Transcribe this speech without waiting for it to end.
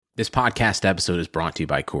This podcast episode is brought to you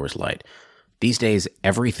by Coors Light. These days,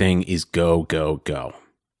 everything is go, go, go.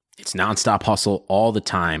 It's nonstop hustle all the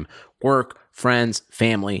time. Work, friends,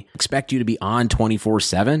 family expect you to be on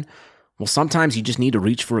 24/7. Well, sometimes you just need to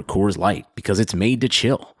reach for a Coors Light because it's made to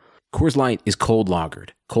chill. Coors Light is cold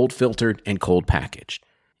lagered, cold filtered, and cold packaged.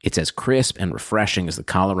 It's as crisp and refreshing as the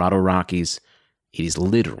Colorado Rockies. It is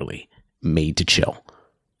literally made to chill.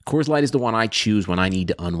 Coors Light is the one I choose when I need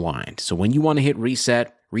to unwind. So when you want to hit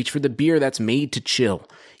reset, reach for the beer that's made to chill.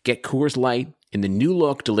 Get Coors Light in the new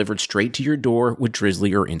look delivered straight to your door with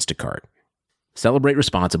Drizzly or Instacart. Celebrate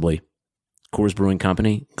responsibly. Coors Brewing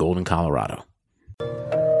Company, Golden, Colorado.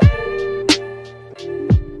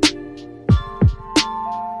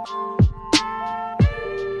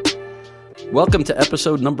 Welcome to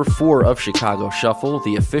episode number 4 of Chicago Shuffle,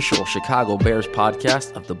 the official Chicago Bears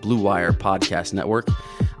podcast of the Blue Wire Podcast Network.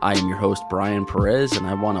 I am your host, Brian Perez, and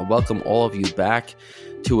I want to welcome all of you back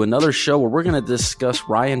to another show where we're going to discuss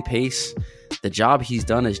Ryan Pace, the job he's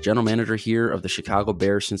done as general manager here of the Chicago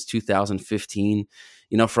Bears since 2015.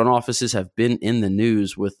 You know, front offices have been in the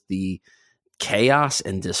news with the chaos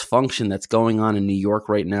and dysfunction that's going on in New York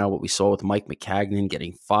right now, what we saw with Mike Maccagnan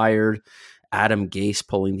getting fired, Adam Gase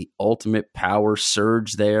pulling the ultimate power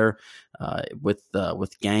surge there with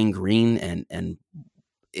Gang Green, and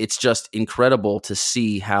it's just incredible to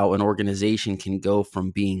see how an organization can go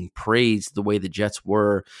from being praised the way the Jets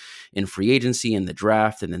were in free agency and the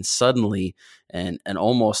draft, and then suddenly and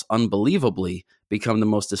almost unbelievably become the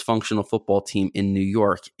most dysfunctional football team in New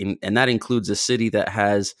York, and that includes a city that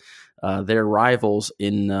has their rivals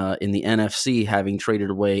in the NFC having traded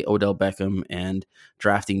away Odell Beckham and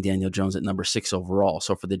drafting Daniel Jones at number 6 overall.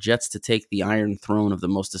 So for the Jets to take the Iron Throne of the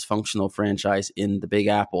most dysfunctional franchise in the Big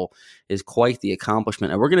Apple is quite the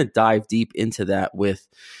accomplishment. And we're going to dive deep into that with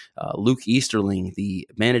Luke Easterling, the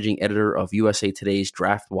managing editor of USA Today's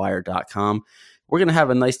DraftWire.com. We're going to have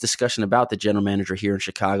a nice discussion about the general manager here in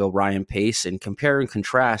Chicago, Ryan Pace, and compare and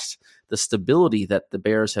contrast the stability that the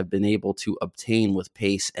Bears have been able to obtain with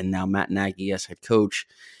Pace and now Matt Nagy as head coach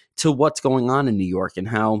to what's going on in New York and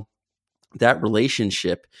how that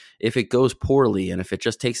relationship, if it goes poorly and if it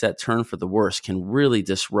just takes that turn for the worse, can really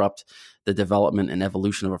disrupt the development and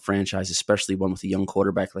evolution of a franchise, especially one with a young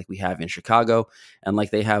quarterback like we have in Chicago and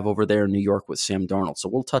like they have over there in New York with Sam Darnold. So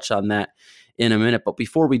we'll touch on that in a minute. But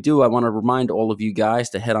before we do, I want to remind all of you guys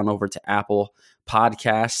to head on over to Apple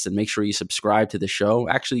Podcasts and make sure you subscribe to the show.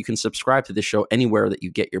 Actually, you can subscribe to the show anywhere that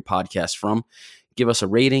you get your podcast from. Give us a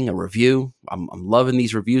rating, a review. I'm loving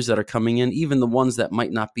these reviews that are coming in, even the ones that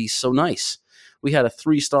might not be so nice. We had a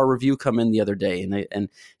 3-star review come in the other day, and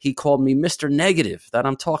he called me Mr. Negative, that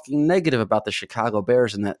I'm talking negative about the Chicago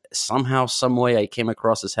Bears and that somehow, some way I came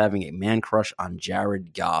across as having a man crush on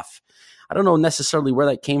Jared Goff. I don't know necessarily where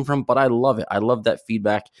that came from, but I love it. I love that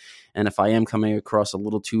feedback. And if I am coming across a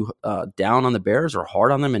little too down on the Bears or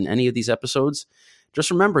hard on them in any of these episodes,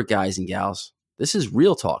 just remember, guys and gals, this is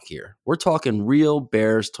real talk here. We're talking real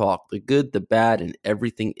Bears talk, the good, the bad, and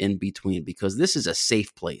everything in between, because this is a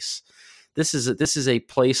safe place. This is a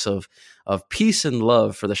place of peace and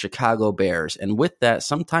love for the Chicago Bears. And with that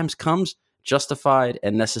sometimes comes justified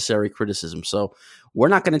and necessary criticism. So we're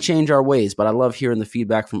not going to change our ways, but I love hearing the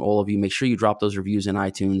feedback from all of you. Make sure you drop those reviews in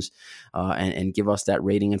iTunes and give us that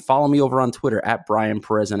rating. And follow me over on Twitter at Brian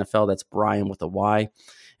Perez NFL. That's Brian with a Y.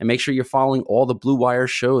 And make sure you're following all the Blue Wire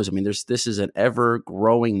shows. I mean, this is an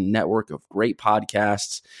ever-growing network of great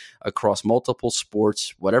podcasts across multiple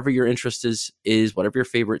sports. Whatever your interest is whatever your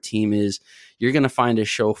favorite team is, you're going to find a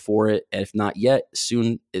show for it. And if not yet,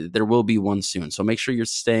 soon, there will be one soon. So make sure you're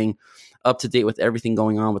staying up to date with everything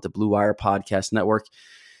going on with the Blue Wire Podcast Network.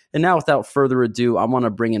 And now, without further ado, I want to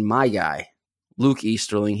bring in my guy, Luke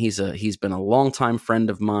Easterling. He's been a longtime friend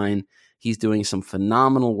of mine. He's doing some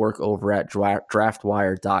phenomenal work over at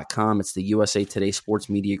DraftWire.com. It's the USA Today Sports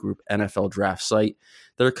Media Group NFL draft site.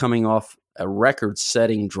 They're coming off a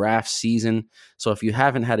record-setting draft season. So if you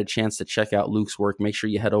haven't had a chance to check out Luke's work, make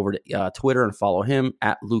sure you head over to Twitter and follow him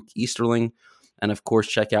at Luke Easterling. And, of course,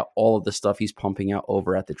 check out all of the stuff he's pumping out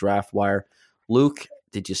over at the Draft Wire. Luke,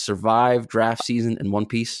 did you survive draft season in one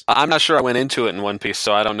piece? I'm not sure I went into it in one piece,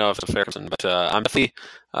 so I don't know if it's a fair question. But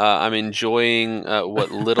I'm enjoying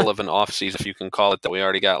what little of an offseason, if you can call it that. We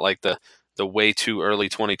already got like the way too early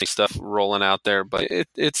 20 stuff rolling out there. But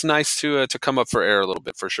it's nice to come up for air a little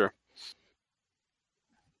bit, for sure.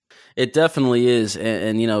 It definitely is.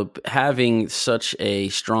 And, having such a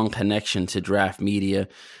strong connection to draft media,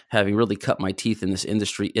 having really cut my teeth in this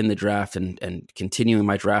industry in the draft and continuing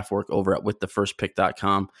my draft work over at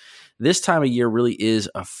withthefirstpick.com, this time of year really is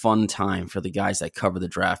a fun time for the guys that cover the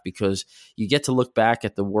draft because you get to look back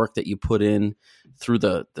at the work that you put in through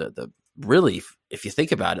the really, if you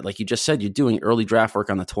think about it, like you just said, you're doing early draft work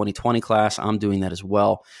on the 2020 class. I'm doing that as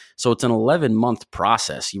well. So it's an 11-month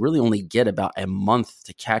process. You really only get about a month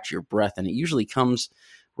to catch your breath. And it usually comes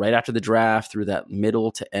right after the draft through that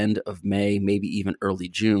middle to end of May, maybe even early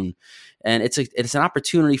June. And it's an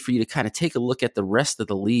opportunity for you to kind of take a look at the rest of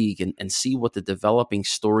the league and see what the developing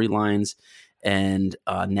storylines and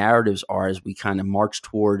narratives are as we kind of march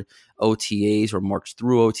toward OTAs or march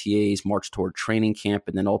through OTAs, march toward training camp,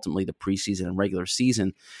 and then ultimately the preseason and regular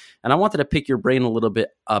season. And I wanted to pick your brain a little bit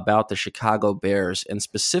about the Chicago Bears and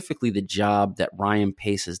specifically the job that Ryan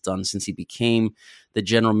Pace has done since he became the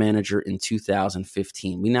general manager in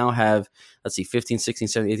 2015. We now have, 15, 16,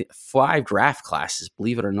 17, 18, 5 draft classes,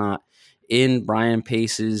 believe it or not, in Ryan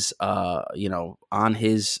Pace's, on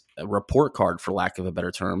his report card, for lack of a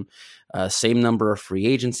better term. Same number of free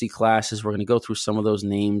agency classes. We're going to go through some of those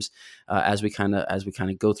names as we kind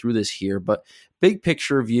of go through this here. But big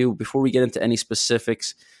picture view, before we get into any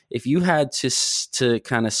specifics, if you had to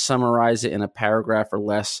kind of summarize it in a paragraph or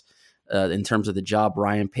less in terms of the job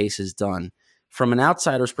Ryan Pace has done, from an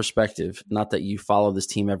outsider's perspective, not that you follow this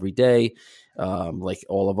team every day, like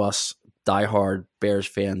all of us diehard Bears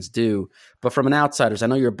fans do, but from an outsider's, I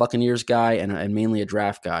know you're a Buccaneers guy and mainly a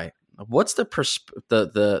draft guy. What's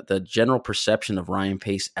the general perception of Ryan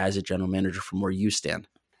Pace as a general manager from where you stand?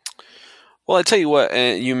 Well, I tell you what,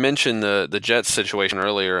 you mentioned the Jets situation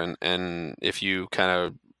earlier, and if you kind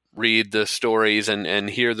of read the stories and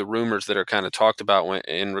hear the rumors that are kind of talked about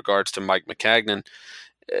in regards to Mike Maccagnan,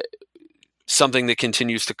 something that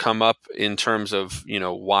continues to come up in terms of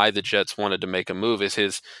why the Jets wanted to make a move is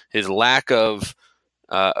his lack of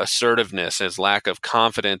assertiveness, his lack of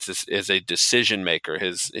confidence as a decision maker,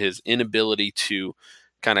 his inability to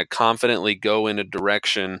kind of confidently go in a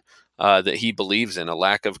direction that he believes in, a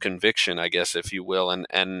lack of conviction, I guess, if you will.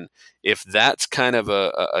 And if that's kind of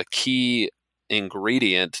a key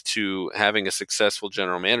ingredient to having a successful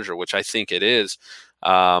general manager, which I think it is,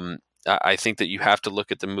 I think that you have to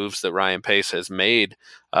look at the moves that Ryan Pace has made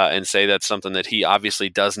and say that's something that he obviously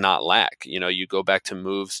does not lack. You go back to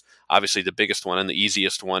moves. Obviously, the biggest one and the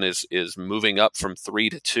easiest one is moving up from 3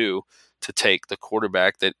 to 2 to take the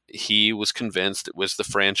quarterback that he was convinced was the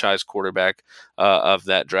franchise quarterback of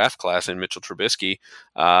that draft class in Mitchell Trubisky.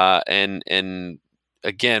 And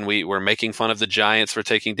again, we're making fun of the Giants for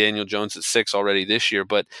taking Daniel Jones at 6 already this year,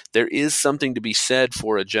 but there is something to be said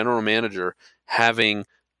for a general manager having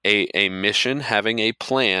a mission, having a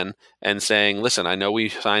plan, and saying, listen, I know we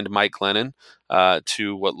signed Mike Glennon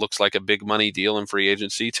to what looks like a big money deal in free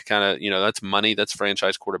agency to kind of, that's money, that's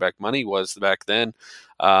franchise quarterback money was back then.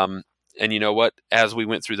 And you know what? As we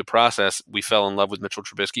went through the process, we fell in love with Mitchell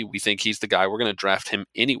Trubisky. We think he's the guy. We're going to draft him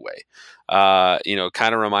anyway.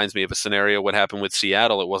 Kind of reminds me of a scenario what happened with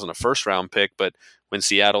Seattle. It wasn't a first-round pick, but when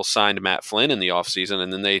Seattle signed Matt Flynn in the offseason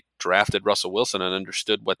and then they drafted Russell Wilson and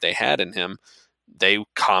understood what they had in him, they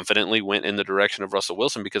confidently went in the direction of Russell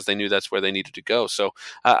Wilson because they knew that's where they needed to go. So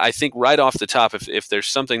I think right off the top, if there's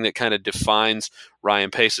something that kind of defines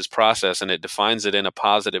Ryan Pace's process and it defines it in a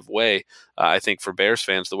positive way, I think for Bears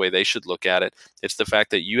fans, the way they should look at it, it's the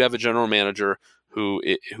fact that you have a general manager who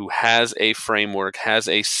has a framework, has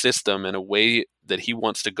a system and a way that he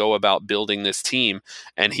wants to go about building this team,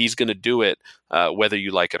 and he's going to do it whether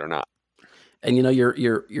you like it or not. And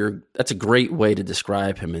you're that's a great way to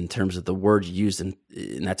describe him in terms of the word you used, and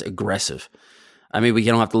that's aggressive. I mean, we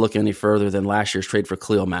don't have to look any further than last year's trade for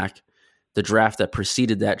Khalil Mack, the draft that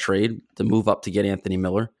preceded that trade, the move up to get Anthony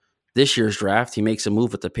Miller. This year's draft, he makes a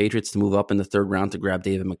move with the Patriots to move up in the 3rd round to grab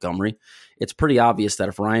David Montgomery. It's pretty obvious that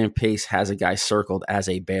if Ryan Pace has a guy circled as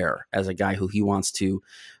a Bear, as a guy who he wants to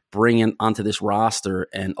bring in onto this roster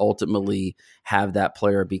and ultimately have that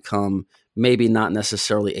player become maybe not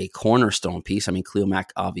necessarily a cornerstone piece. I mean, Khalil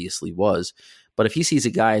Mack obviously was. But if he sees a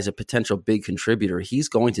guy as a potential big contributor, he's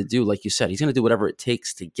going to do, like you said, he's going to do whatever it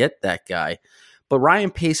takes to get that guy. But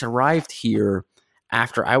Ryan Pace arrived here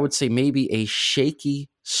after, I would say, maybe a shaky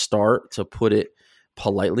start, to put it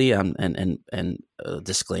politely. And a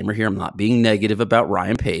disclaimer here, I'm not being negative about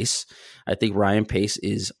Ryan Pace. I think Ryan Pace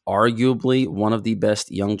is arguably one of the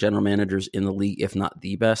best young general managers in the league, if not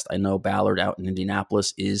the best. I know Ballard out in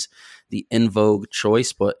Indianapolis is the in vogue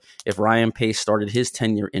choice, but if Ryan Pace started his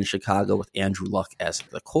tenure in Chicago with Andrew Luck as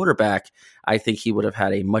the quarterback, I think he would have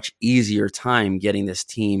had a much easier time getting this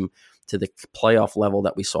team to the playoff level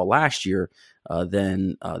that we saw last year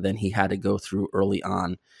than he had to go through early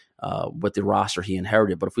on with the roster he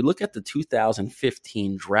inherited. But if we look at the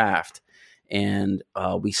 2015 draft and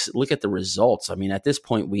we look at the results, I mean, at this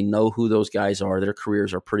point, we know who those guys are. Their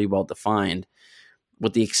careers are pretty well defined.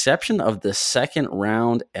 With the exception of the second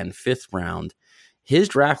round and fifth round, his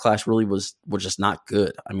draft class really was just not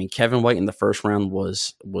good. I mean, Kevin White in the first round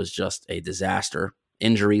was just a disaster.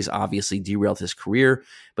 Injuries obviously derailed his career,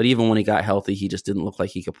 but even when he got healthy, he just didn't look like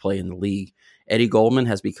he could play in the league. Eddie Goldman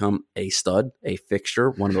has become a stud, a fixture,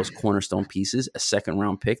 one of those cornerstone pieces, a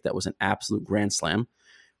second-round pick that was an absolute grand slam.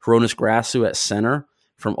 Hronis Grasu at center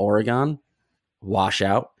from Oregon,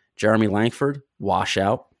 washout. Jeremy Langford,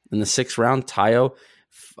 washout. In the sixth round, Tayo,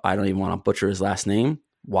 I don't even want to butcher his last name,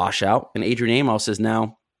 washout. And Adrian Amos is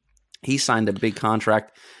now, he signed a big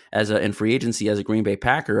contract in free agency as a Green Bay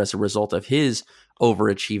Packer as a result of his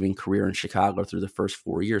overachieving career in Chicago through the first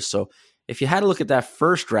 4 years. So if you had to look at that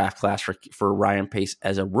first draft class for Ryan Pace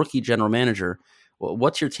as a rookie general manager,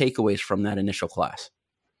 what's your takeaways from that initial class?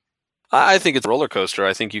 I think it's a roller coaster.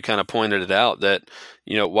 I think you kind of pointed it out that,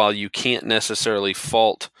 while you can't necessarily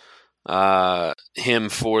fault fault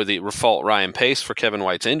Ryan Pace for Kevin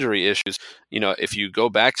White's injury issues, if you go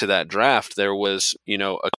back to that draft, there was,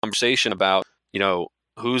 a conversation about,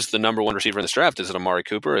 who's the number one receiver in this draft? Is it Amari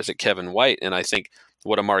Cooper? Is it Kevin White? And I think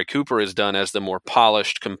what Amari Cooper has done as the more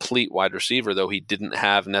polished, complete wide receiver, though he didn't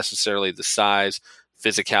have necessarily the size,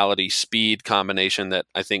 physicality, speed combination that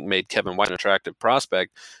I think made Kevin White an attractive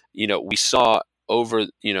prospect, we saw over,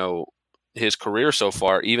 his career so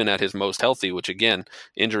far, even at his most healthy, which again,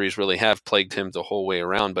 injuries really have plagued him the whole way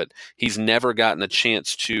around, but he's never gotten a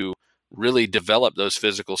chance to really develop those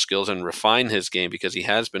physical skills and refine his game because he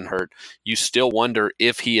has been hurt. You still wonder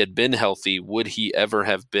if he had been healthy, would he ever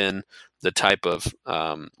have been the type of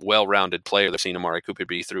well-rounded player that seen Amari Cooper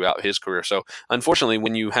be throughout his career. So unfortunately,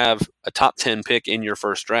 when you have a top 10 pick in your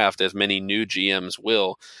first draft, as many new GMs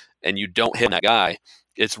will, and you don't hit that guy,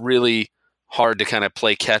 it's really hard to kind of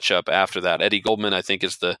play catch up after that. Eddie Goldman, I think,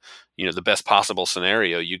 is the best possible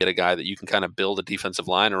scenario. You get a guy that you can kind of build a defensive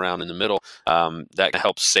line around in the middle that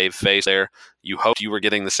helps save face there. You hoped you were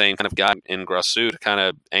getting the same kind of guy in Grasu to kind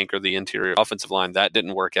of anchor the interior offensive line. That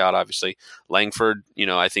didn't work out, obviously. Langford,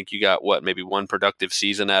 I think you got maybe one productive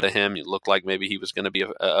season out of him. It looked like maybe he was going to be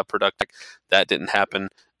a productive. That didn't happen.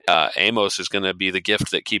 Amos is going to be the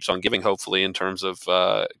gift that keeps on giving, hopefully, in terms of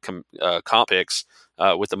comp picks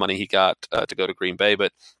with the money he got to go to Green Bay.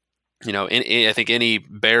 But, I think any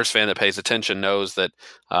Bears fan that pays attention knows that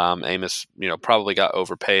Amos, probably got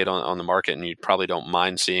overpaid on the market, and you probably don't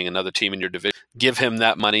mind seeing another team in your division give him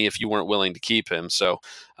that money if you weren't willing to keep him. So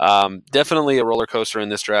definitely a roller coaster in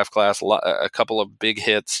this draft class. A couple of big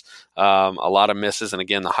hits, a lot of misses, and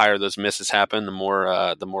again, the higher those misses happen, the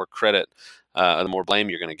more credit, the more blame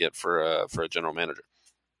you're going to get for a general manager.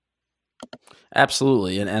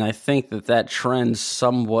 Absolutely, and I think that trend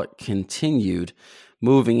somewhat continued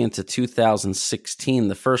moving into 2016.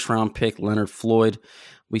 The first round pick, Leonard Floyd.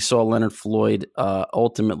 We saw Leonard Floyd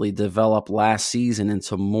ultimately develop last season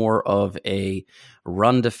into more of a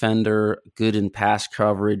run defender, good in pass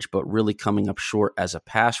coverage, but really coming up short as a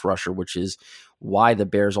pass rusher, which is why the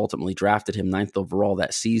Bears ultimately drafted him 9th overall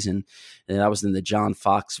that season. And that was in the John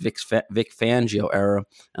Fox, Vic Fangio era.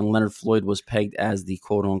 And Leonard Floyd was pegged as the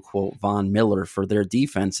quote-unquote Von Miller for their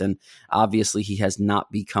defense. And obviously he has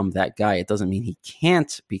not become that guy. It doesn't mean he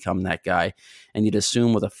can't become that guy. And you'd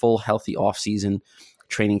assume with a full, healthy offseason,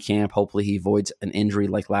 training camp, hopefully he avoids an injury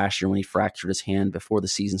like last year when he fractured his hand before the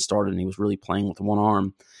season started and he was really playing with one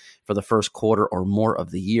arm for the first quarter or more of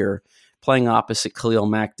the year. Playing opposite Khalil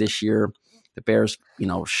Mack this year, the Bears,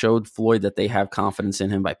 showed Floyd that they have confidence in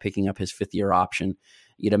him by picking up his fifth-year option.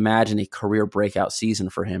 You'd imagine a career breakout season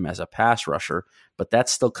for him as a pass rusher, but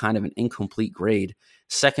that's still kind of an incomplete grade.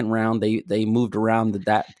 Second round, they moved around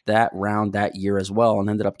that round that year as well and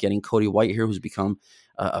ended up getting Cody Whitehair, who's become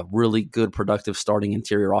a really good, productive starting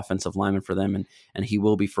interior offensive lineman for them, and he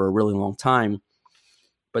will be for a really long time.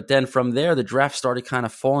 But then from there, the draft started kind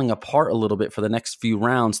of falling apart a little bit for the next few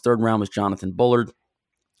rounds. Third round was Jonathan Bullard.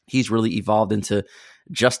 He's really evolved into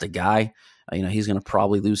just a guy. He's going to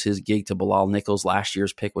probably lose his gig to Bilal Nichols, last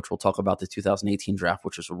year's pick, which we'll talk about the 2018 draft,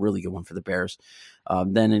 which was a really good one for the Bears.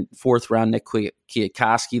 Then in fourth round, Nick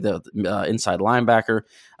Kwiatkowski, the inside linebacker,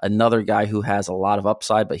 another guy who has a lot of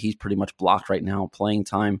upside, but he's pretty much blocked right now playing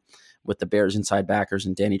time with the Bears inside backers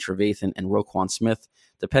and Danny Trevathan and Roquan Smith.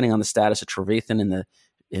 Depending on the status of Trevathan and the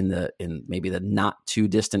in maybe the not too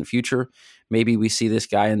distant future. Maybe we see this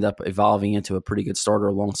guy end up evolving into a pretty good starter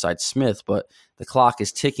alongside Smith, but the clock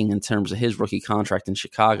is ticking in terms of his rookie contract in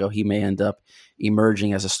Chicago. He may end up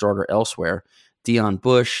emerging as a starter elsewhere. Deion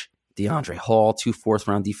Bush, DeAndre Hall, 2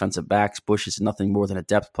 fourth-round defensive backs. Bush is nothing more than a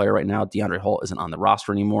depth player right now. DeAndre Hall isn't on the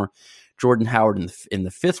roster anymore. Jordan Howard in the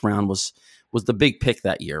 5th round was the big pick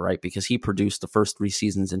that year, right? Because he produced the first 3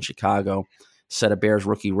 seasons in Chicago, set a Bears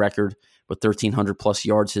rookie record with 1,300-plus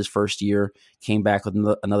yards his first year, came back with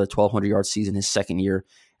another 1,200-yard season his second year.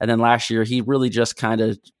 And then last year, he really just kind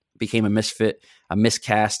of became a misfit, a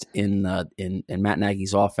miscast in Matt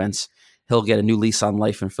Nagy's offense. He'll get a new lease on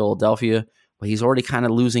life in Philadelphia, but he's already kind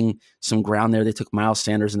of losing some ground there. They took Miles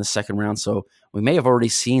Sanders in the 2nd round, so we may have already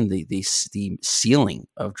seen the ceiling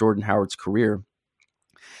of Jordan Howard's career.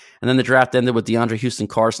 And then the draft ended with DeAndre Houston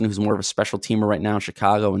Carson, who's more of a special teamer right now in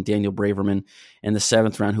Chicago, and Daniel Braverman in the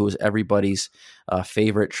 7th round, who was everybody's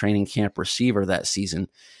favorite training camp receiver that season.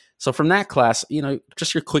 So from that class,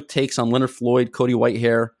 just your quick takes on Leonard Floyd, Cody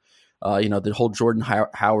Whitehair, the whole Jordan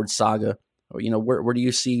Howard saga. Where do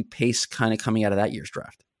you see Pace kind of coming out of that year's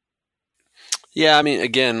draft? Yeah, I mean,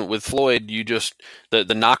 again, with Floyd, you just the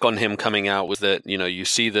knock on him coming out was that you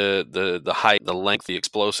see the height, the length, the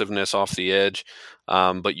explosiveness off the edge,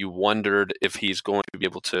 but you wondered if he's going to be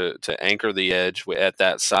able to anchor the edge at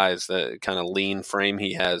that size, the kind of lean frame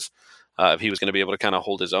he has, if he was going to be able to kind of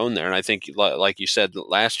hold his own there. And I think, like you said,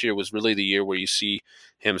 last year was really the year where you see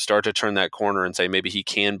him start to turn that corner and say maybe he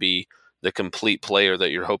can be the complete player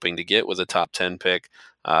that you're hoping to get with a top 10 pick.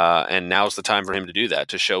 And now's the time for him to do that,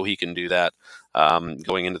 to show he can do that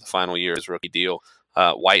going into the final year of his rookie deal.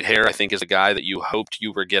 Whitehair, I think, is a guy that you hoped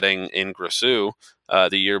you were getting in Grisou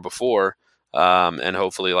the year before. And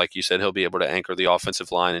hopefully, like you said, he'll be able to anchor the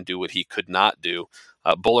offensive line and do what he could not do.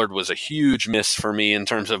 Bullard was a huge miss for me in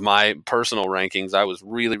terms of my personal rankings. I was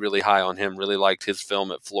really, really high on him, really liked his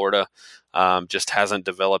film at Florida. Just hasn't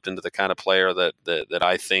developed into the kind of player that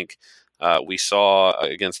I think we saw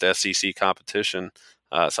against SEC competition.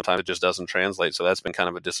 Sometimes it just doesn't translate. So that's been kind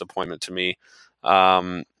of a disappointment to me.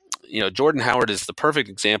 Jordan Howard is the perfect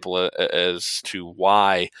example as to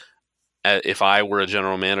why, if I were a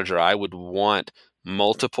general manager, I would want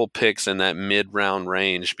multiple picks in that mid-round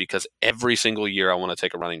range, because every single year I want to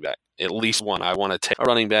take a running back, at least one. I want to take a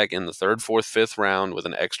running back in the 3rd, 4th, 5th round with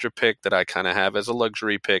an extra pick that I kind of have as a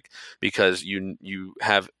luxury pick, because you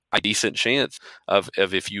have a decent chance of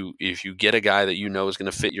if you get a guy that is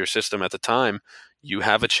going to fit your system at the time, you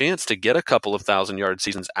have a chance to get a couple of 1,000-yard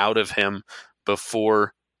seasons out of him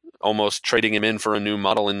before almost trading him in for a new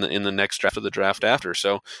model in the next draft of the draft after.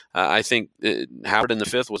 So I think Howard in the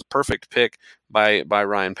 5th was a perfect pick by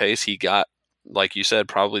Ryan Pace. He got, like you said,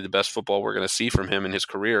 probably the best football we're going to see from him in his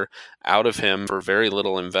career out of him for very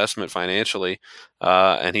little investment financially.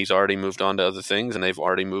 And he's already moved on to other things, and they've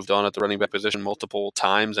already moved on at the running back position multiple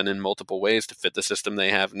times and in multiple ways to fit the system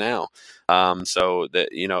they have now. So that,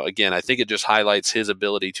 again, I think it just highlights his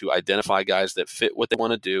ability to identify guys that fit what they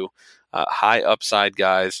want to do, high upside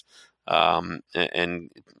guys, and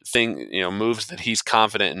moves that he's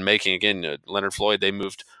confident in making. Again, Leonard Floyd, they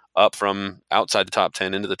moved up from outside the top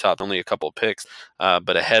 10 into the top, only a couple of picks,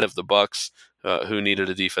 but ahead of the Bucks, who needed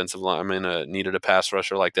a defensive lineman, needed a pass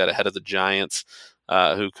rusher like that, ahead of the Giants,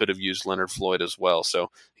 who could have used Leonard Floyd as well.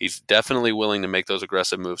 So he's definitely willing to make those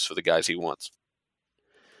aggressive moves for the guys he wants.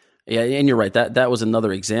 Yeah, and you're right. That was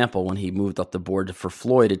another example when he moved up the board for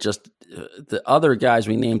Floyd. It just the other guys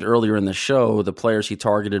we named earlier in the show, the players he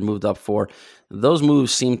targeted, moved up for, those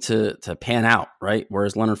moves seem to pan out, right?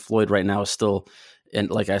 Whereas Leonard Floyd right now is still, and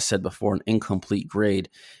like I said before, an incomplete grade.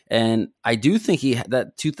 And I do think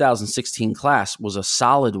that 2016 class was a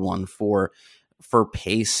solid one for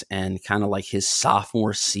Pace, and kind of like his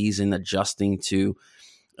sophomore season adjusting to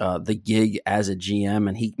the gig as a GM.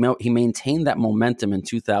 And he maintained that momentum in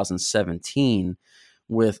 2017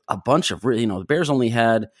 with a bunch of, the Bears only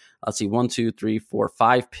had,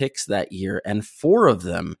 5 picks that year, and 4 of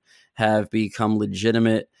them have become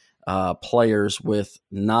legitimate players with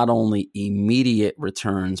not only immediate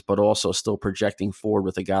returns, but also still projecting forward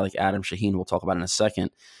with a guy like Adam Shaheen, we'll talk about in a second,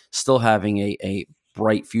 still having a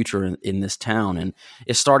bright future in this town. And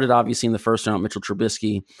it started obviously in the 1st round, Mitchell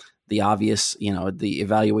Trubisky. The obvious, the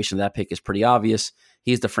evaluation of that pick is pretty obvious.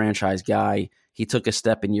 He's the franchise guy. He took a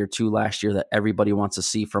step in year 2 last year that everybody wants to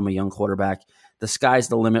see from a young quarterback. The sky's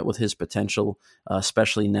the limit with his potential,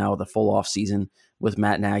 especially now the full off season with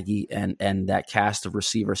Matt Nagy and that cast of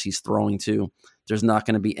receivers he's throwing to. There's not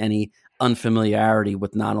going to be any unfamiliarity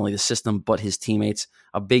with not only the system, but his teammates.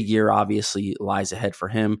 A big year obviously lies ahead for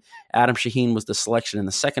him. Adam Shaheen was the selection in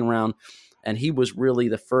the 2nd round. And he was really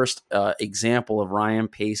the first example of Ryan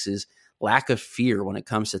Pace's lack of fear when it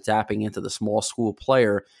comes to tapping into the small school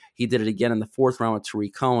player. He did it again in the 4th round with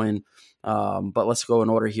Tariq Cohen. But let's go in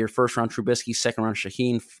order here. 1st round, Trubisky. 2nd round,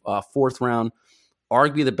 Shaheen. 4th round,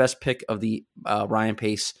 arguably the best pick of the Ryan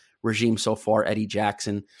Pace regime so far, Eddie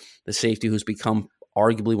Jackson, the safety who's become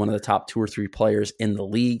arguably one of the top 2 or 3 players in the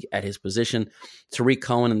league at his position. Tariq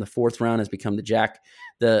Cohen in the 4th round has become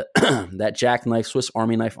that jackknife, Swiss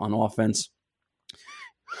Army knife on offense.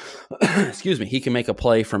 Excuse me. He can make a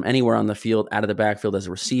play from anywhere on the field, out of the backfield, as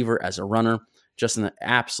a receiver, as a runner, just an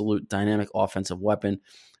absolute dynamic offensive weapon.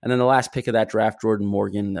 And then the last pick of that draft, Jordan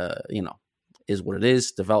Morgan, is what it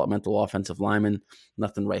is. Developmental offensive lineman.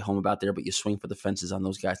 Nothing to write home about there, but you swing for the fences on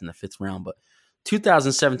those guys in the 5th round. But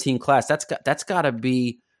 2017 class, that's got to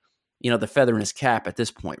be, the feather in his cap at this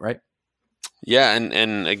point, right? Yeah,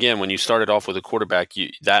 and again, when you started off with a quarterback,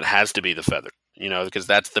 that has to be the feather, because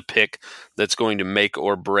that's the pick that's going to make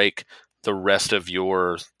or break the rest of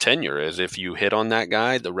your tenure. Is if you hit on that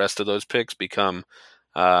guy, the rest of those picks become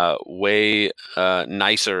way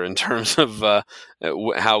nicer in terms of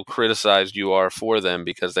how criticized you are for them,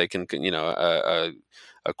 because they can,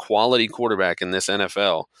 a quality quarterback in this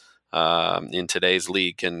NFL in today's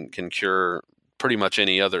league can cure pretty much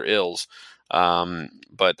any other ills.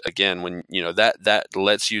 But again, when that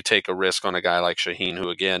lets you take a risk on a guy like Shaheen, who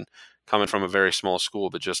again, coming from a very small school,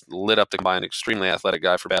 but just lit up to by an extremely athletic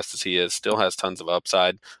guy for fast as he is, still has tons of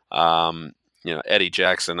upside. Eddie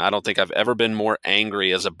Jackson, I don't think I've ever been more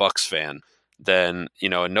angry as a Bucs fan than,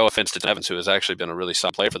 and no offense to Evans, who has actually been a really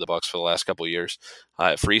solid player for the Bucs for the last couple of years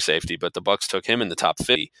at free safety, but the Bucs took him in the top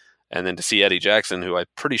 50. And then to see Eddie Jackson, who I'm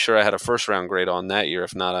pretty sure I had a 1st round grade on that year,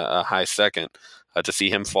 if not a high 2nd, to see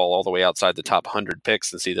him fall all the way outside the top 100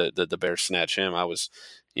 picks and see the Bears snatch him, I was,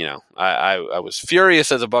 I was furious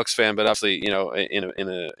as a Bucs fan, but obviously, in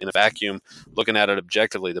a vacuum, looking at it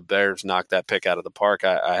objectively, the Bears knocked that pick out of the park.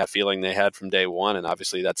 I had a feeling they had from day one, and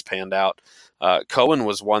obviously that's panned out. Cohen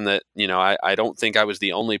was one that, I don't think I was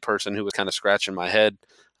the only person who was kind of scratching my head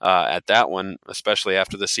at that one, especially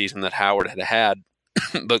after the season that Howard had.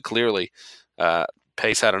 But clearly,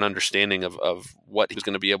 Pace had an understanding of what he was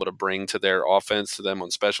going to be able to bring to their offense, to them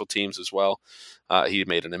on special teams as well. He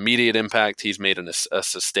made an immediate impact. He's made a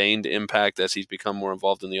sustained impact as he's become more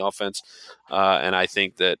involved in the offense. And I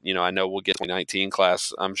think that, I know we'll get to the 2019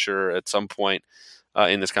 class, I'm sure, at some point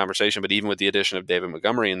in this conversation. But even with the addition of David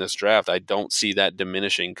Montgomery in this draft, I don't see that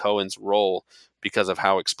diminishing Cohen's role because of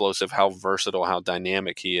how explosive, how versatile, how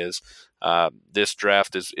dynamic he is. This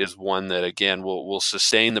draft is one that, again, will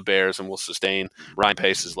sustain the Bears and will sustain Ryan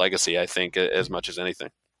Pace's legacy, I think, as much as anything.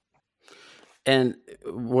 And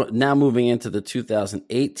now moving into the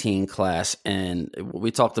 2018 class, and we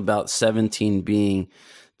talked about 17 being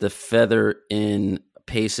the feather in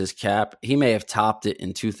Pace's cap. He may have topped it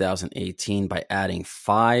in 2018 by adding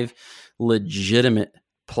 5 legitimate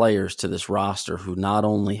players to this roster who not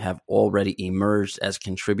only have already emerged as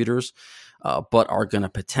contributors, but are going to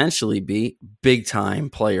potentially be big-time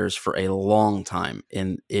players for a long time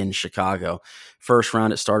in Chicago. 1st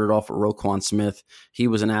round, it started off with Roquan Smith. He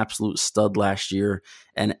was an absolute stud last year,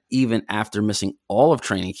 and even after missing all of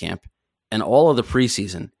training camp and all of the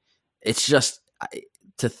preseason, it's just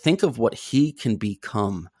to think of what he can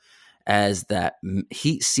become as that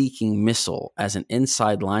heat-seeking missile, as an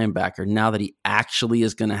inside linebacker, now that he actually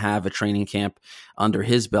is going to have a training camp under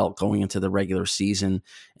his belt going into the regular season,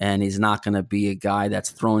 and he's not going to be a guy that's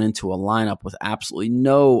thrown into a lineup with absolutely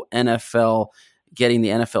no getting the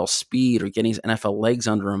NFL speed or getting his NFL legs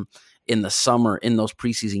under him in the summer in those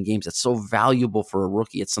preseason games. That's so valuable for a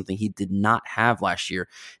rookie. It's something he did not have last year,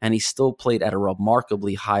 and he still played at a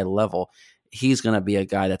remarkably high level. He's going to be a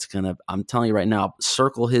guy that's going to, I'm telling you right now,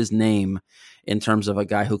 circle his name in terms of a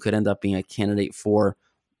guy who could end up being a candidate for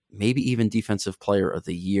maybe even Defensive Player of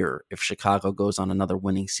the Year if Chicago goes on another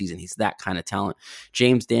winning season. He's that kind of talent.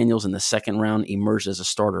 James Daniels in the 2nd round emerged as a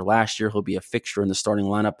starter last year. He'll be a fixture in the starting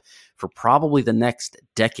lineup for probably the next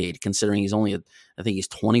decade, considering he's only, I think he's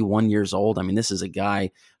 21 years old. I mean, this is a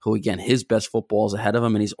guy who, again, his best football is ahead of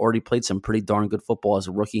him, and he's already played some pretty darn good football as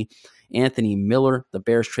a rookie. Anthony Miller, the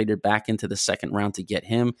Bears traded back into the 2nd round to get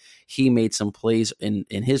him. He made some plays in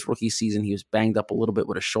his rookie season. He was banged up a little bit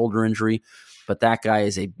with a shoulder injury, but that guy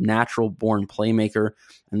is a natural-born playmaker.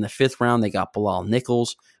 In the 5th round, they got Bilal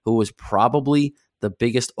Nichols, who was probably the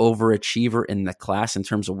biggest overachiever in the class in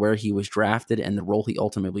terms of where he was drafted and the role he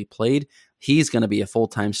ultimately played. He's going to be a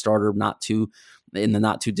full-time starter in the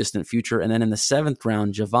not-too-distant future. And then in the 7th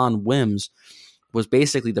round, Javon Wims was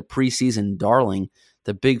basically the preseason darling,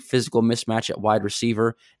 the big physical mismatch at wide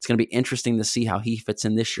receiver. It's going to be interesting to see how he fits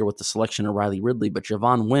in this year with the selection of Riley Ridley. But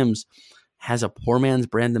Javon Wims has a poor man's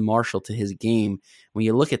Brandon Marshall to his game. When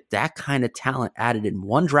you look at that kind of talent added in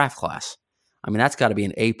one draft class, I mean, that's got to be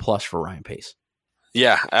an A+ for Ryan Pace.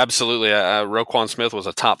 Yeah, absolutely. Roquan Smith was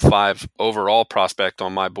a top 5 overall prospect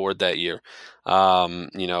on my board that year.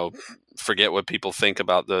 Forget what people think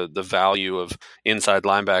about the value of inside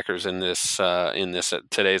linebackers in this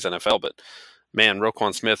today's NFL, but man,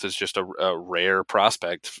 Roquan Smith is just a rare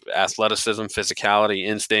prospect. Athleticism, physicality,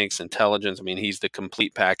 instincts, intelligence. I mean, he's the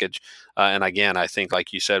complete package. And again, I think,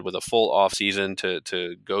 like you said, with a full offseason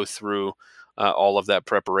to go through all of that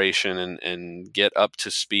preparation and get up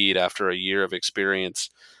to speed after a year of experience,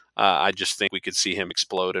 I just think we could see him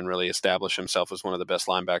explode and really establish himself as one of the best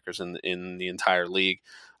linebackers in the entire league.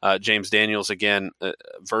 James Daniels, again,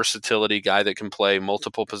 versatility, guy that can play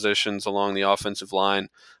multiple positions along the offensive line.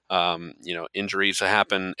 Injuries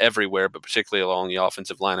happen everywhere, but particularly along the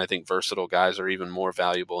offensive line, I think versatile guys are even more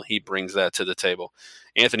valuable. He brings that to the table.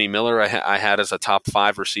 Anthony Miller, I had as a top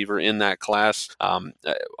 5 receiver in that class.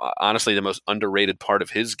 Honestly, the most underrated part of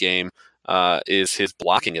his game is his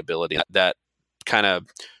blocking ability. That kind of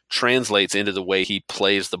translates into the way he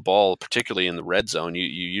plays the ball, particularly in the red zone. You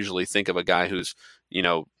usually think of a guy who's,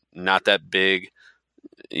 not that big,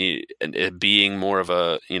 and being more of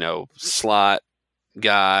a, slot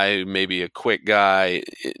guy, maybe a quick guy,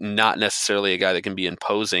 not necessarily a guy that can be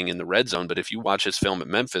imposing in the red zone. But if you watch his film at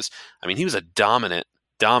Memphis, I mean, he was a dominant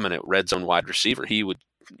red zone wide receiver. He would,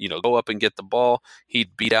 go up and get the ball.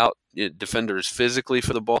 He'd beat out defenders physically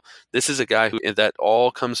for the ball. This is a guy who, that all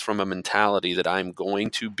comes from a mentality that I'm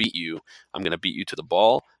going to beat you. I'm going to beat you to the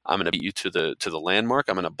ball. I'm going to beat you to the landmark.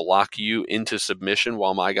 I'm going to block you into submission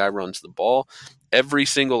while my guy runs the ball. Every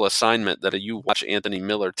single assignment that you watch Anthony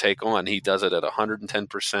Miller take on, he does it at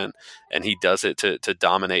 110%, and he does it to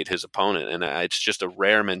dominate his opponent. And it's just a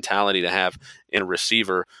rare mentality to have in a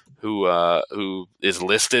receiver who is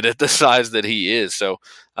listed at the size that he is. So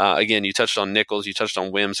again, you touched on Nichols, you touched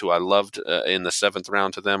on Wims, who I loved in the 7th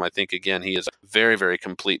round to them. I think, again, he is a very, very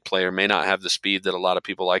complete player. May not have the speed that a lot of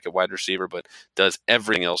people like at wide receiver, but does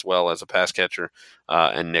everything else well as a pass catcher.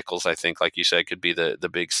 And Nichols, I think, like you said, could be the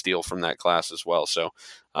big steal from that class as well. So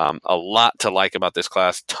a lot to like about this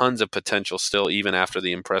class. Tons of potential still, even after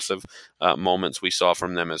the impressive moments we saw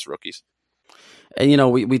from them as rookies.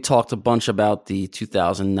 And, we talked a bunch about the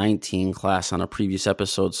 2019 class on a previous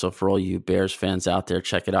episode. So for all you Bears fans out there,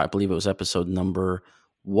 check it out. I believe it was episode number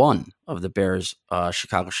 1 of the Bears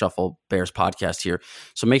Chicago Shuffle Bears podcast here.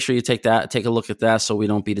 So make sure you take a look at that so we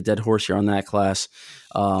don't beat a dead horse here on that class.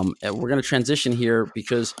 And we're going to transition here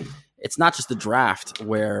because it's not just the draft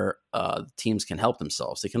where teams can help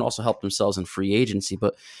themselves. They can also help themselves in free agency.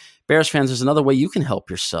 But Bears fans, there's another way you can help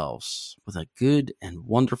yourselves with a good and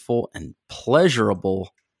wonderful and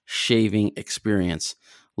pleasurable shaving experience.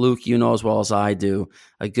 Luke, you know as well as I do,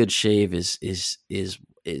 a good shave is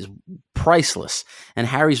priceless. And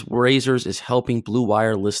Harry's Razors is helping Blue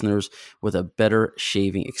Wire listeners with a better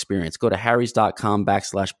shaving experience. Go to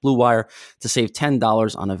harrys.com/Blue Wire to save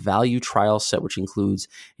 $10 on a value trial set, which includes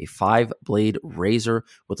a 5-blade razor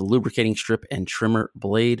with a lubricating strip and trimmer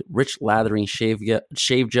blade, rich lathering shave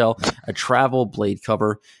gel, a travel blade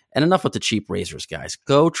cover. And enough with the cheap razors, guys.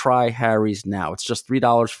 Go try Harry's now. It's just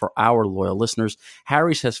 $3 for our loyal listeners.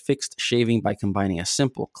 Harry's has fixed shaving by combining a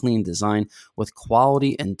simple, clean design with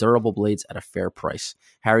quality and durable blades at a fair price.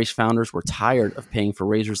 Harry's founders were tired of paying for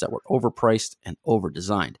razors that were overpriced and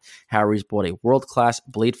overdesigned. Harry's bought a world-class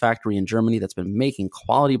blade factory in Germany that's been making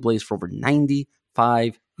quality blades for over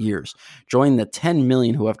 95 years. Join the 10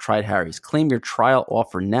 million who have tried Harry's. Claim your trial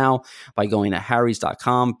offer now by going to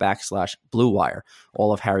harrys.com/Blue Wire.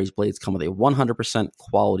 All of Harry's blades come with a 100%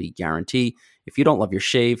 quality guarantee. If you don't love your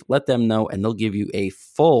shave, let them know and they'll give you a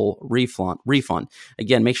full refund.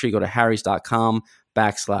 Again, make sure you go to harrys.com/Blue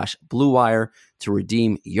Wire to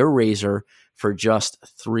redeem your razor for just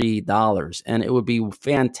 $3. And it would be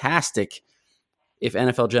fantastic if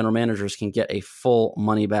NFL general managers can get a full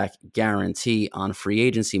money-back guarantee on free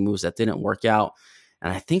agency moves that didn't work out.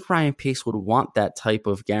 And I think Ryan Pace would want that type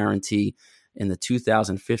of guarantee in the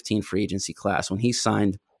 2015 free agency class when he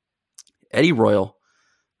signed Eddie Royal,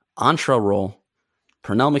 Antrell Roll,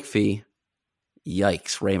 Pernell McPhee,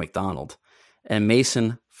 yikes, Ray McDonald, and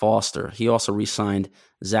Mason Foster. He also re-signed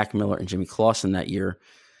Zach Miller and Jimmy Clausen that year.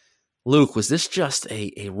 Luke, was this just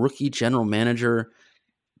a rookie general manager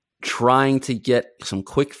trying to get some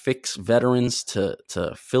quick fix veterans to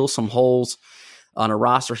fill some holes on a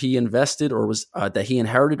roster he invested or was that he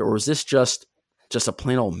inherited, or was this just a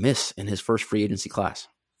plain old miss in his first free agency class?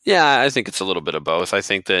 Yeah, I think it's a little bit of both. I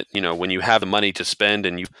think that, when you have the money to spend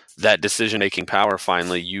and that decision-making power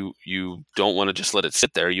finally, you don't want to just let it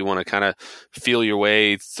sit there. You want to kind of feel your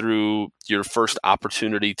way through your first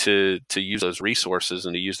opportunity to use those resources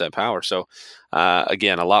and to use that power. So,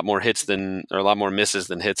 again, a lot more misses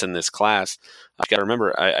than hits in this class. I've got to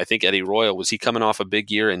remember, I think Eddie Royal, was he coming off a big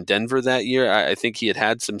year in Denver that year? I think he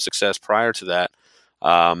had some success prior to that.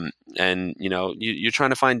 And you're trying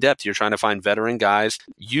to find depth. You're trying to find veteran guys.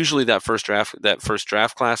 Usually that first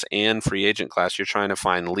draft class and free agent class, you're trying to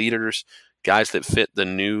find leaders, guys that fit the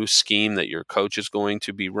new scheme that your coach is going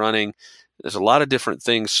to be running. There's a lot of different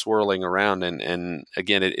things swirling around. And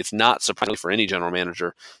again, it's not surprising for any general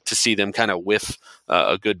manager to see them kind of whiff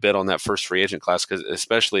a good bit on that first free agent class, because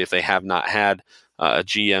especially if they have not had a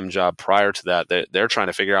GM job prior to that, they're trying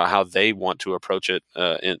to figure out how they want to approach it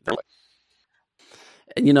in their way.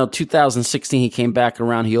 2016, he came back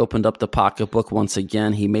around. He opened up the pocketbook once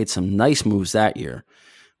again. He made some nice moves that year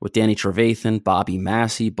with Danny Trevathan, Bobby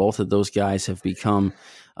Massey. Both of those guys have become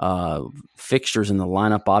fixtures in the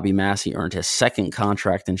lineup. Bobby Massey earned his second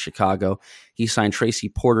contract in Chicago. He signed Tracy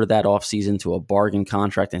Porter that offseason to a bargain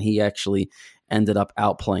contract, and he actually ended up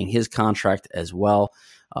outplaying his contract as well.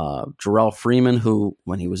 Jarrell Freeman, who,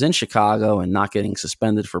 when he was in Chicago and not getting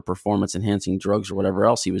suspended for performance-enhancing drugs or whatever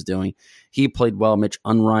else he was doing, he played well. Mitch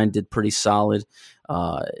Unrein did pretty solid.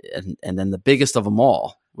 And then the biggest of them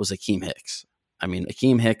all was Akeem Hicks. I mean,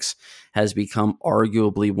 Akeem Hicks has become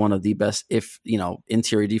arguably one of the best,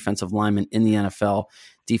 interior defensive linemen in the NFL,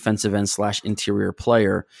 defensive end / interior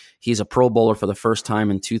player. He's a Pro Bowler for the first time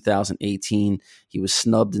in 2018. He was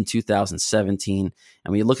snubbed in 2017.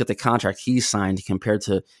 And when you look at the contract he signed compared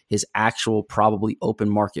to his actual probably open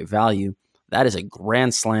market value, that is a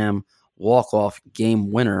grand slam walk-off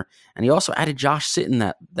game winner. And he also added Josh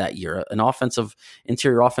Sitton that year, an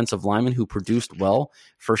interior offensive lineman who produced well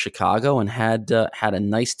for Chicago and had a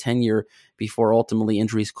nice tenure before ultimately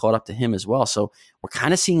injuries caught up to him as well. So we're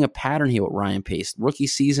kind of seeing a pattern here with Ryan Pace. Rookie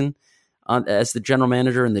season as the general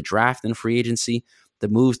manager in the draft and free agency, the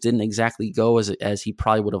moves didn't exactly go as he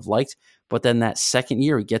probably would have liked. But then that second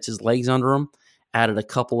year, he gets his legs under him, added a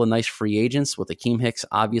couple of nice free agents, with Akeem Hicks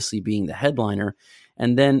obviously being the headliner.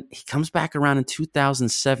 And then he comes back around in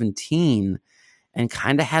 2017 and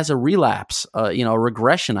kind of has a relapse, a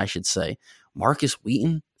regression, I should say. Marcus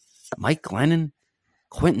Wheaton, Mike Glennon,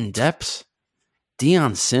 Quentin Depps,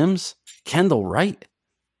 Deion Sims, Kendall Wright.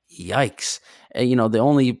 Yikes. The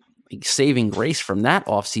only saving grace from that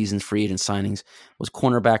offseason's free agent signings was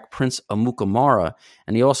cornerback Prince Amukamara.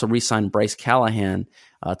 And he also re-signed Bryce Callahan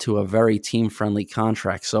to a very team-friendly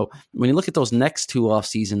contract. So when you look at those next two off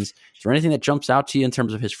seasons, is there anything that jumps out to you in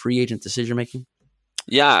terms of his free agent decision-making?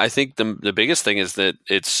 Yeah, I think the biggest thing is that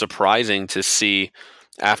it's surprising to see,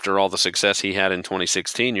 after all the success he had in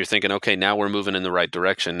 2016, you're thinking, okay, now we're moving in the right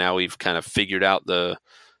direction. Now we've kind of figured out the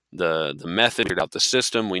method, figured out the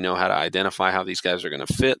system. We know how to identify how these guys are going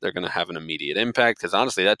to fit. They're going to have an immediate impact. Because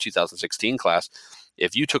honestly, that 2016 class,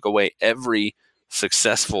 if you took away every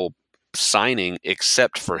successful signing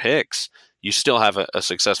except for Hicks, you still have a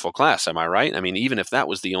successful class. Am I right? I mean, even if that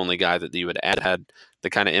was the only guy that you would add had the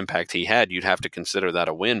kind of impact he had, you'd have to consider that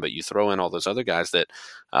a win. But you throw in all those other guys that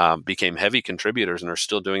became heavy contributors and are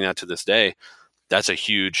still doing that to this day. That's a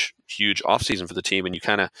huge, huge offseason for the team. And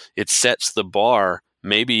it sets the bar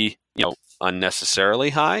maybe, unnecessarily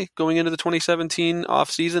high going into the 2017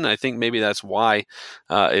 offseason. I think maybe that's why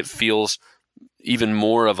it feels even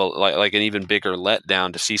more of like an even bigger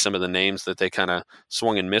letdown to see some of the names that they kind of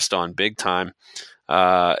swung and missed on big time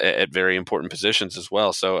at very important positions as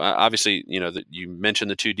well. So obviously, you mentioned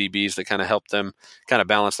the two DBs that kind of helped them kind of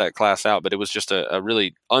balance that class out, but it was just a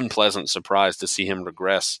really unpleasant surprise to see him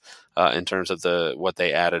regress in terms of what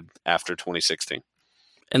they added after 2016.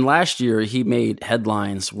 And last year, he made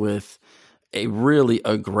headlines with a really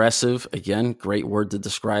aggressive, again, great word to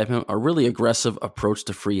describe him, a really aggressive approach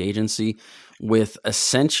to free agency, with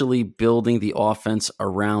essentially building the offense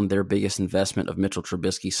around their biggest investment of Mitchell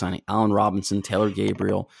Trubisky, signing Allen Robinson, Taylor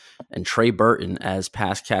Gabriel, and Trey Burton as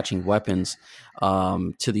pass-catching weapons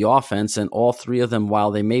to the offense. And all three of them,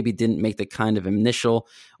 while they maybe didn't make the kind of initial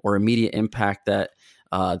or immediate impact that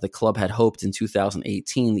the club had hoped in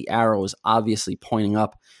 2018, the arrow is obviously pointing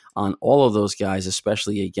up on all of those guys,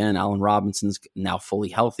 especially, again, Allen Robinson's now fully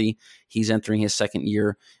healthy. He's entering his second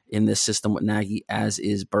year in this system with Nagy, as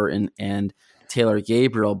is Burton and Taylor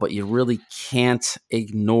Gabriel. But you really can't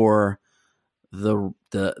ignore the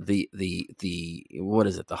what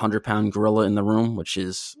is it, the 100-pound gorilla in the room, which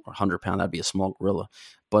is 100-pound. That'd be a small gorilla,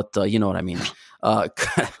 but you know what I mean.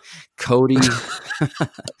 Cody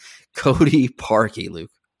Parkey,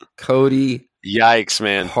 Luke. Cody Yikes,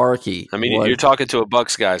 man. Parkey. I mean, you're talking to a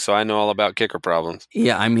Bucks guy, so I know all about kicker problems.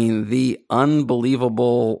 Yeah, I mean, the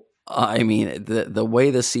unbelievable the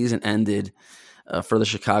way the season ended for the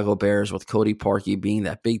Chicago Bears with Cody Parkey being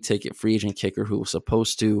that big ticket free agent kicker who was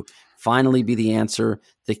supposed to finally be the answer,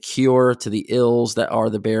 the cure to the ills that are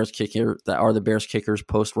the Bears kickers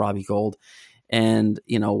post Robbie Gould. And,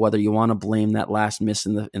 whether you want to blame that last miss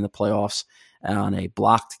in the playoffs on a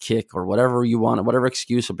blocked kick or whatever you want, whatever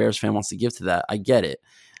excuse a Bears fan wants to give to that, I get it.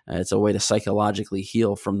 It's a way to psychologically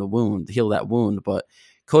heal that wound. But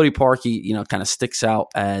Cody Parkey, kind of sticks out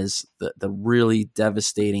as the really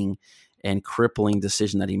devastating and crippling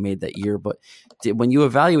decision that he made that year. But when you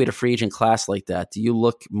evaluate a free agent class like that, do you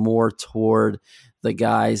look more toward the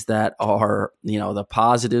guys that are, the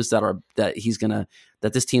positives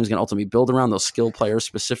that this team's going to ultimately build around, those skill players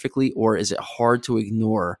specifically, or is it hard to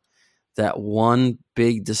ignore that one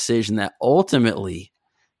big decision that ultimately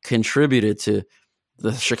contributed to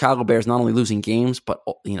the Chicago Bears not only losing games, but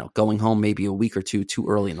going home maybe a week or two too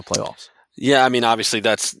early in the playoffs? Yeah, I mean, obviously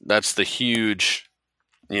that's the huge,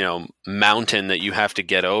 mountain that you have to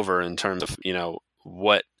get over in terms of,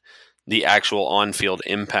 what the actual on-field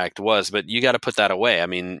impact was. But you got to put that away. I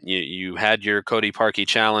mean, you had your Cody Parkey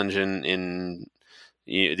challenge in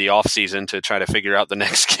the offseason to try to figure out the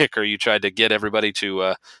next kicker. You tried to get everybody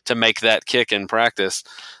to make that kick in practice.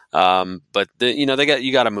 But you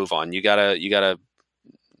got to move on. You got to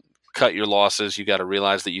cut your losses. You got to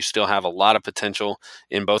realize that you still have a lot of potential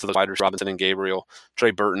in both of the wide receivers, Robinson and Gabriel.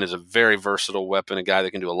 Trey Burton is a very versatile weapon, a guy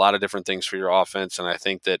that can do a lot of different things for your offense. And I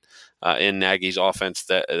think that in Nagy's offense,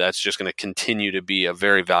 that's just going to continue to be a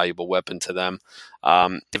very valuable weapon to them.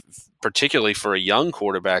 Particularly for a young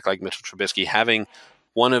quarterback like Mitchell Trubisky, having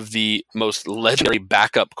one of the most legendary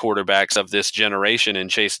backup quarterbacks of this generation in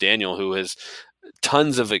Chase Daniel, who has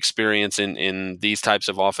tons of experience in these types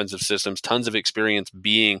of offensive systems, tons of experience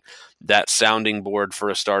being that sounding board for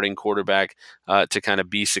a starting quarterback to kind of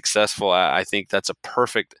be successful. I think that's a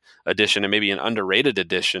perfect addition and maybe an underrated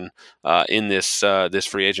addition in this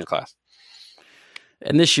free agent class.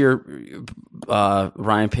 And this year,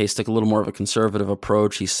 Ryan Pace took a little more of a conservative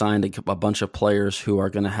approach. He signed a bunch of players who are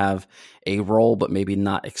going to have a role, but maybe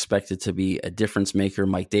not expected to be a difference maker.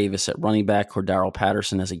 Mike Davis at running back, Cordaro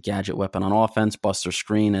Patterson as a gadget weapon on offense, Buster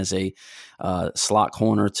Skrine as a slot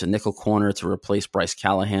corner to nickel corner to replace Bryce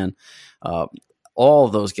Callahan. All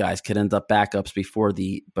of those guys could end up backups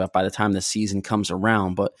by the time the season comes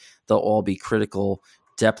around, but they'll all be critical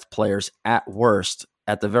depth players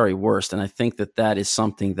at the very worst. And I think that is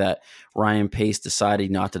something that Ryan Pace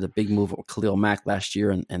decided not to the big move with Khalil Mack last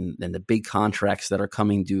year and the big contracts that are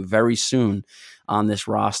coming due very soon on this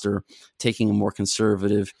roster, taking a more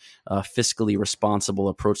conservative, fiscally responsible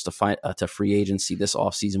approach to free agency this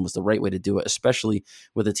offseason was the right way to do it, especially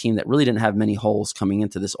with a team that really didn't have many holes coming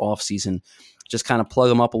into this offseason. Just kind of plug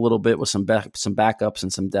them up a little bit with some backups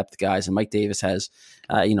and some depth guys. And Mike Davis has,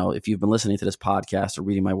 if you've been listening to this podcast or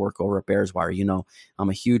reading my work over at Bears Wire, I'm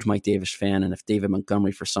a huge Mike Davis fan. And if David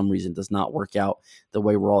Montgomery for some reason does not work out the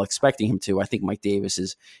way we're all expecting him to, I think Mike Davis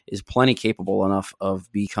is plenty capable enough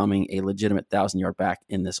of becoming a legitimate 1,000-yard back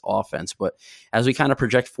in this offense. But as we kind of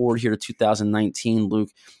project forward here to 2019, Luke,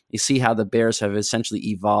 you see how the Bears have essentially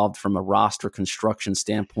evolved from a roster construction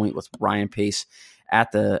standpoint with Ryan Pace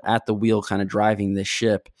at the wheel kind of driving this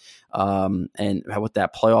ship. And with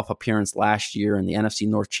that playoff appearance last year and the NFC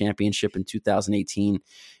North Championship in 2018,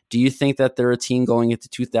 do you think that they're a team going into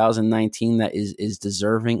 2019 that is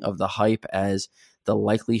deserving of the hype as the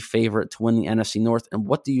likely favorite to win the NFC North? And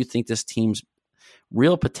what do you think this team's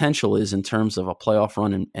real potential is in terms of a playoff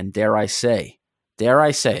run and dare I say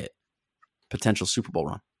it, potential Super Bowl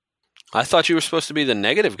run? I thought you were supposed to be the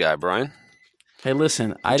negative guy, Brian. Hey,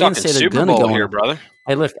 listen, I didn't say they're going to go here, brother.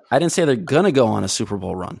 Hey, look, I didn't say they're going to go on a Super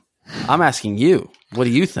Bowl run. I'm asking you, what do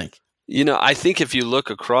you think? I think if you look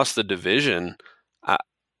across the division,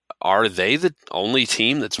 are they the only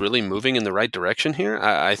team that's really moving in the right direction here?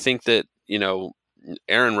 I think that,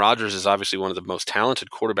 Aaron Rodgers is obviously one of the most talented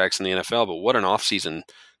quarterbacks in the NFL, but what an offseason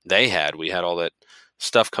they had. We had all that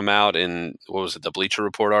stuff come out in, the Bleacher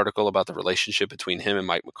Report article about the relationship between him and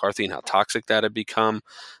Mike McCarthy and how toxic that had become.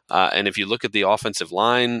 And if you look at the offensive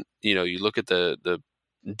line, you look at the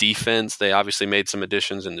defense, they obviously made some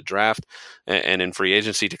additions in the draft and in free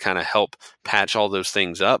agency to kind of help patch all those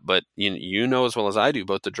things up. But you know as well as I do,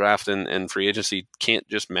 both the draft and free agency can't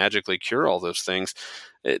just magically cure all those things.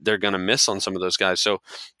 They're going to miss on some of those guys. So,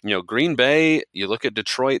 Green Bay, you look at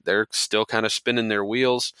Detroit, they're still kind of spinning their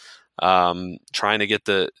wheels. Trying to get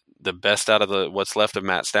the best out of what's left of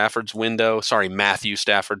Matt Stafford's window. Sorry, Matthew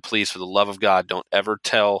Stafford, please, for the love of God, don't ever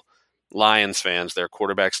tell Lions fans, their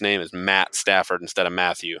quarterback's name is Matt Stafford instead of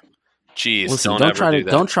Matthew. Jeez, Listen, don't ever do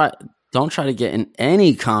that. Don't try to get in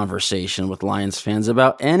any conversation with Lions fans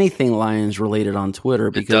about anything Lions related on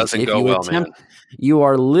Twitter, because if you attempt, you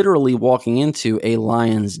are literally walking into a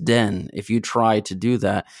lion's den if you try to do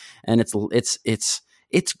that. And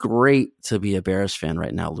it's great to be a Bears fan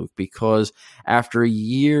right now, Luke, because after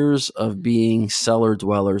years of being cellar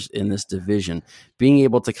dwellers in this division, being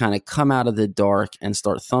able to kind of come out of the dark and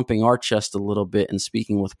start thumping our chest a little bit and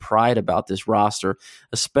speaking with pride about this roster,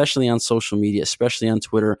 especially on social media, especially on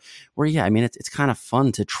Twitter, where, it's kind of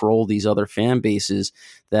fun to troll these other fan bases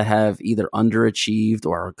that have either underachieved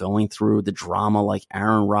or are going through the drama, like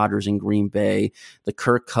Aaron Rodgers in Green Bay, the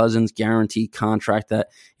Kirk Cousins guaranteed contract that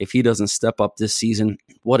if he doesn't step up this season,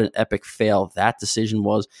 what an epic fail that decision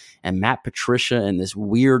was, and Matt Patricia and this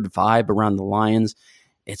weird vibe around the Lions.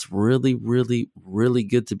 It's really, really, really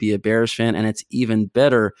good to be a Bears fan, and it's even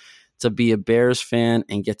better to be a Bears fan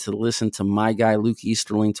and get to listen to my guy Luke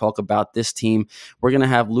Easterling talk about this team. We're going to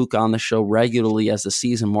have Luke on the show regularly as the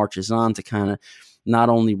season marches on to kind of not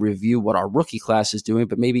only review what our rookie class is doing,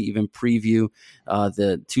 but maybe even preview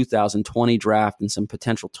the 2020 draft and some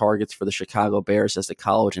potential targets for the Chicago Bears as the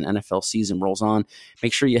college and NFL season rolls on.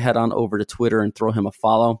 Make sure you head on over to Twitter and throw him a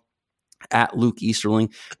follow at Luke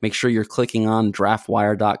Easterling. Make sure you're clicking on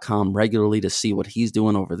draftwire.com regularly to see what he's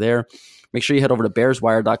doing over there. Make sure you head over to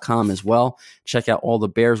bearswire.com as well. Check out all the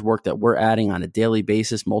Bears work that we're adding on a daily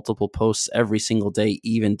basis, multiple posts every single day,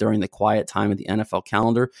 even during the quiet time of the NFL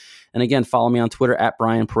calendar. And again, follow me on Twitter at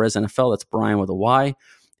Brian Perez NFL. That's Brian with a Y.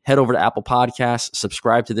 Head over to Apple Podcasts,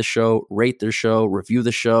 subscribe to the show, rate their show, review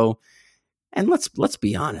the show. And let's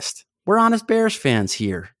be honest. We're honest Bears fans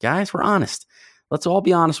here, guys. We're honest. Let's all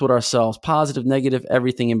be honest with ourselves, positive, negative,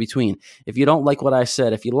 everything in between. If you don't like what I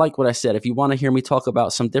said, if you like what I said, if you want to hear me talk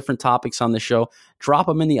about some different topics on the show, drop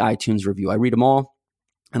them in the iTunes review. I read them all,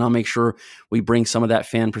 and I'll make sure we bring some of that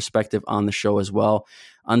fan perspective on the show as well.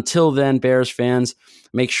 Until then, Bears fans,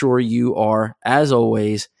 make sure you are, as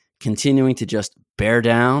always, continuing to just bear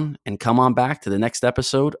down and come on back to the next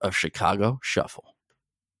episode of Chicago Shuffle.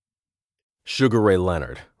 Sugar Ray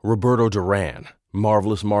Leonard, Roberto Duran,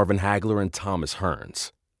 Marvelous Marvin Hagler, and Thomas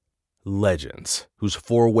Hearns. Legends, whose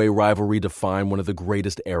four-way rivalry defined one of the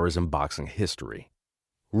greatest eras in boxing history.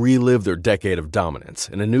 Relive their decade of dominance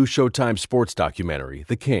in a new Showtime sports documentary,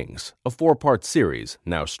 The Kings, a 4-part series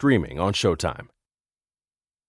now streaming on Showtime.